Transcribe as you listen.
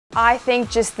I think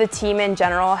just the team in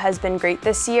general has been great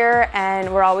this year,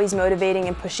 and we're always motivating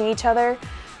and pushing each other.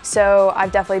 So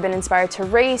I've definitely been inspired to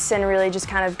race and really just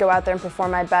kind of go out there and perform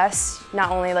my best,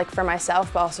 not only like for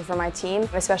myself, but also for my team.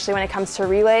 Especially when it comes to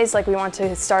relays, like we want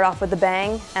to start off with a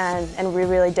bang, and we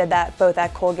really did that both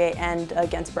at Colgate and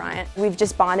against Bryant. We've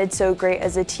just bonded so great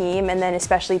as a team, and then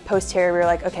especially post-Terry, we were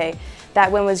like, okay,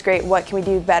 that win was great, what can we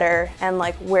do better, and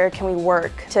like where can we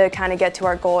work to kind of get to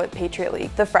our goal at Patriot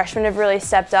League. The freshmen have really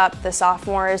stepped up, the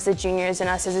sophomores, the juniors, and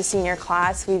us as a senior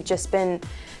class. We've just been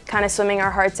kind of swimming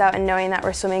our hearts out and knowing that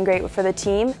we're swimming great for the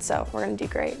team, so we're going to do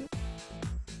great.